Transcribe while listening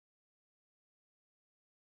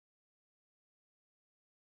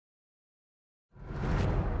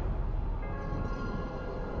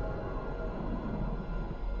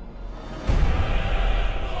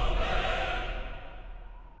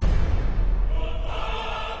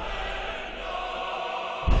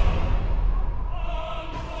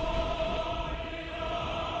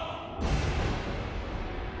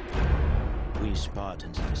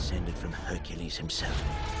Spartans are descended from Hercules himself.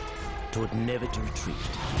 Taught never to retreat,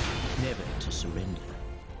 never to surrender.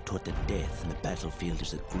 Taught that death in the battlefield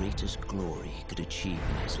is the greatest glory he could achieve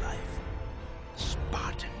in his life.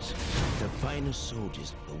 Spartans, the finest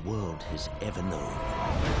soldiers the world has ever known.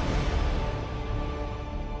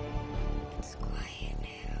 It's quiet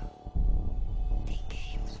now. They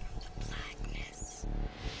came from the blackness.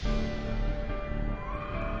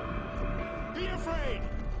 Be afraid!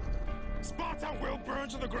 Sparta will burn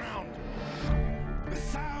to the ground!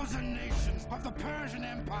 1,000 nations of the Persian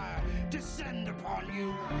Empire descend upon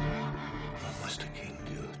you! What must a king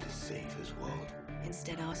do to save his world?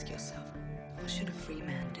 Instead, ask yourself, what should a free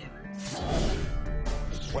man do?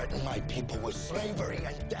 Threaten my people with slavery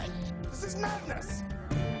and death. This is madness!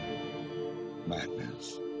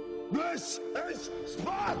 Madness. This is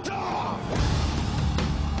Sparta!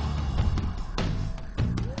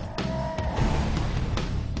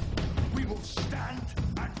 We will stand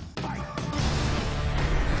and fight!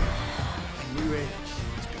 A new age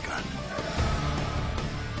has begun.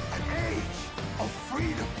 An age of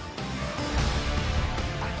freedom!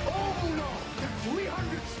 And all who know that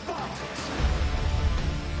 300 Spartans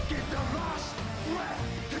give their last breath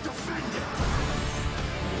to defend it!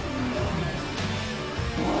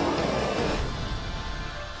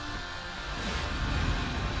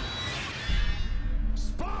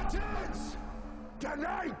 Spartans!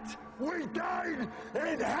 Tonight we dine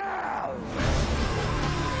in hell!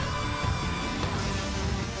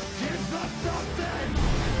 Give them nothing,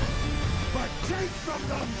 but take from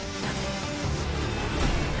them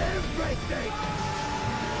everything!